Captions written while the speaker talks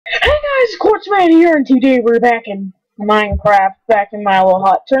guys, Quartzman here, and today we're back in Minecraft, back in my little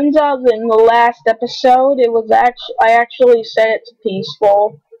hut. Turns out that in the last episode, I actually set it to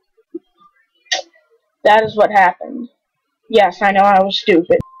peaceful. That is what happened. Yes, I know I was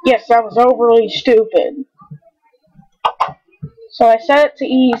stupid. Yes, I was overly stupid. So I set it to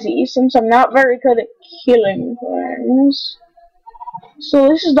easy, since I'm not very good at killing things. So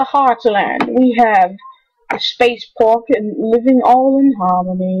this is the Heartland. We have a spaceport and living all in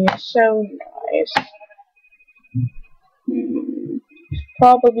harmony. So nice.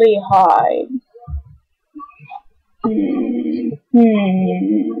 Probably hide.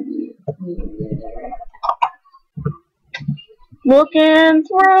 Looking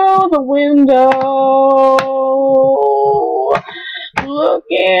through the window.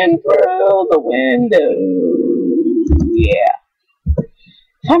 Looking through the window. Yeah.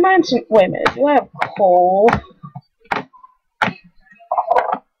 If I mind some. Wait a minute. Do I have coal?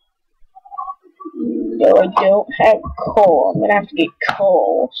 No, I don't have coal. I'm gonna have to get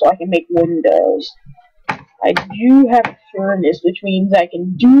coal so I can make windows. I do have a furnace, which means I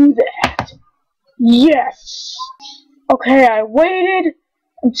can do that. Yes! Okay, I waited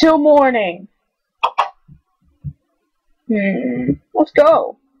until morning. Let's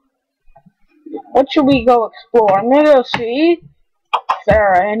go. What should we go explore? I'm gonna go see if there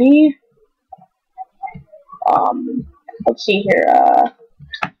are any. Let's see here.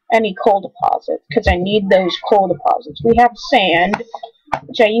 Any coal deposits, because I need those coal deposits. We have sand,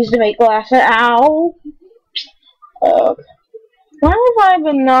 which I use to make glass. Ow! Why have I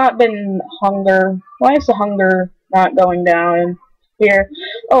not been hunger? Why is the hunger not going down here?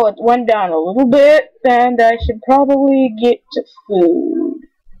 Oh, it went down a little bit, and I should probably get to food.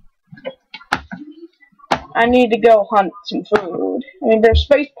 I need to go hunt some food. I mean, there's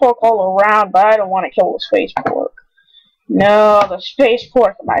space pork all around, but I don't want to kill the space pork. No, the space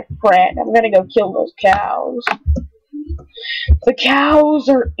pork, my friend. I'm gonna go kill those cows. The cows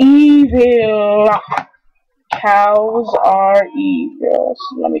are evil. Cows are evil.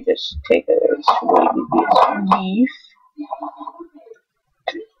 So let me just take a swig of this beef.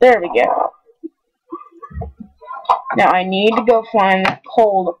 There we go. Now I need to go find that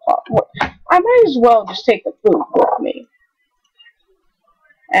coal deposit. I might as well just take the food with me.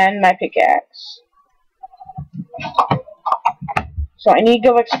 And my pickaxe. So I need to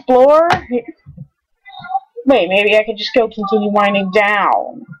go explore. Wait, maybe I could just go continue mining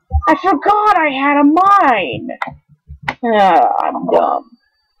down. I forgot I had a mine. I'm dumb.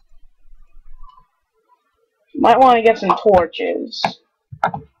 Might want to get some torches.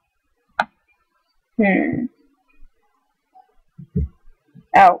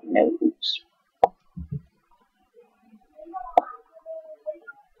 Out nodes.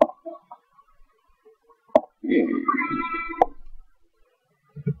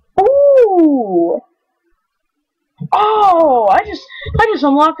 Ooh! Oh, I just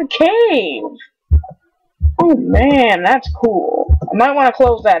unlocked a cave. Oh man, that's cool. I might want to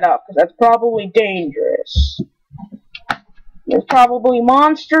close that up because that's probably dangerous. There's probably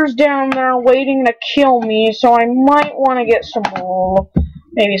monsters down there waiting to kill me, so I might want to get some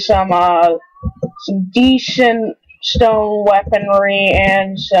maybe some decent stone weaponry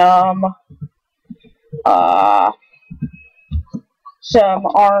and some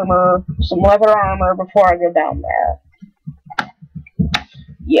armor, some leather armor before I go down there.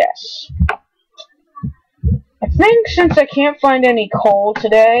 Yes. I think since I can't find any coal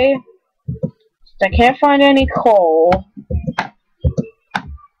today, I'm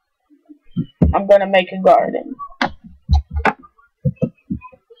gonna make a garden.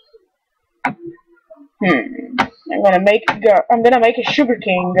 I'm gonna make a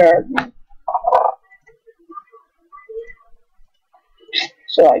sugarcane garden.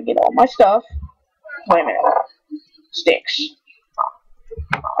 So I get all my stuff. Wait a minute. Sticks.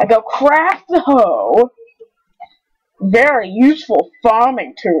 I go craft the hoe. Very useful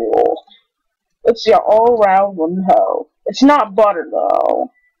farming tool. It's your all-round wooden hoe. It's not butter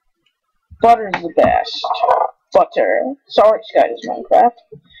though. Butter's the best. Butter. Sorry, Skydoes Minecraft.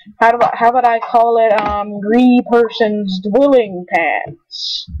 How about I call it greedy person's dwelling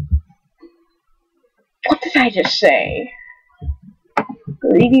pants? What did I just say?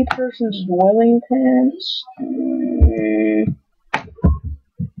 Greedy person's dwelling pants?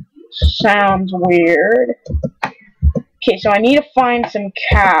 Sounds weird. Okay, so I need to find some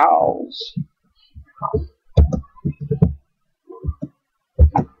cows.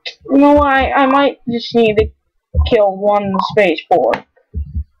 You know what? I might just need to kill one space pork.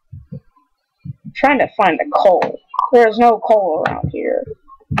 I'm trying to find the coal. There's no coal around here.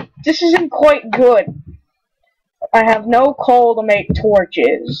 This isn't quite good. I have no coal to make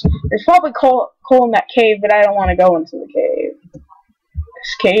torches. There's probably coal in that cave, but I don't want to go into the cave.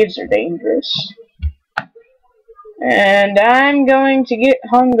 Because caves are dangerous. And I'm going to get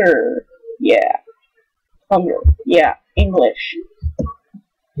hunger. Yeah. Hunger. Yeah. English.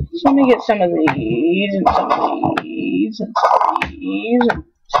 So let me get some of these, and some of these, and some of these, and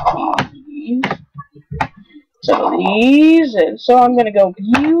some of these. Some of these, and so I'm gonna go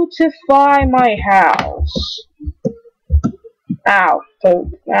beautify my house. Ow,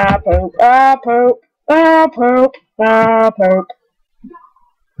 poop, ah, poop, ah, poop, ah, poop, ah, poop.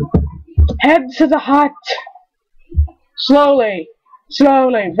 Head to the hut. Slowly,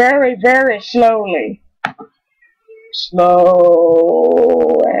 slowly, very, very slowly.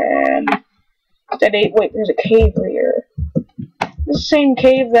 Slow and steady. Wait, there's a cave here. This is the same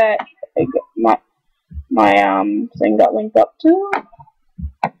cave that my thing got linked up to.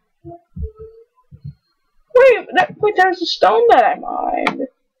 Wait, there's a stone that I mined.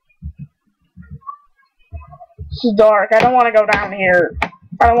 This is dark. I don't want to go down here.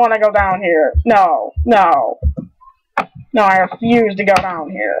 I don't want to go down here. No, no. No, I refuse to go down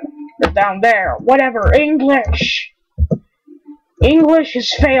here. Or down there. Whatever. English! English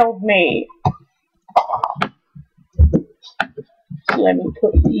has failed me. So let me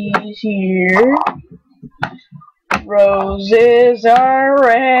put these here. Roses are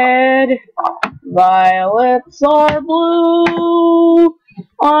red. Violets are blue.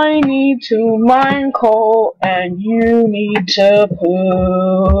 I need to mine coal, and you need to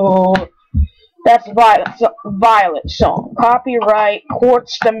poo. That's Violet song. Copyright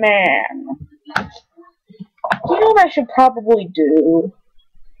Quartz the Man. You know what I should probably do?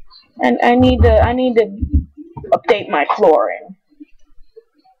 And I need to update my flooring.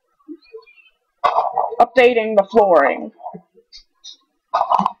 Updating the flooring.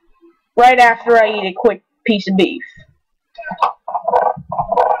 Right after I eat a quick piece of beef.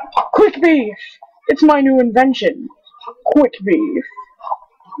 Quick beef! It's my new invention. Quick beef.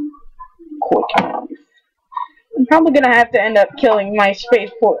 Quick beef. I'm probably gonna have to end up killing my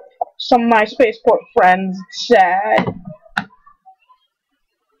some of my spaceport friends. It's sad.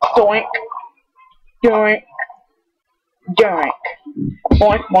 Doink. Doink. Doink.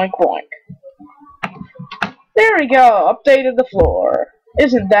 Boink, boink, boink. There we go. Updated the floor.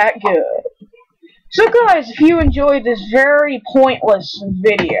 Isn't that good? So guys, if you enjoyed this very pointless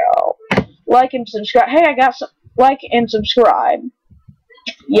video, like and subscribe. Hey, I got some. Like and subscribe.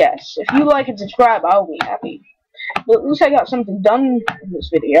 Yes, if you like and subscribe, I'll be happy. But at least I got something done in this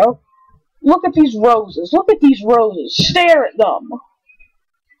video. Look at these roses. Look at these roses. Stare at them.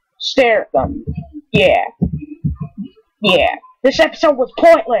 Stare at them. Yeah. Yeah. This episode was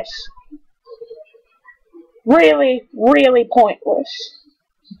pointless. Really, really pointless.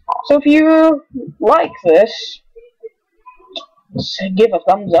 So if you like this, give a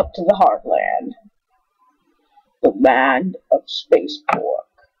thumbs up to the Heartland, the land of Spaceport.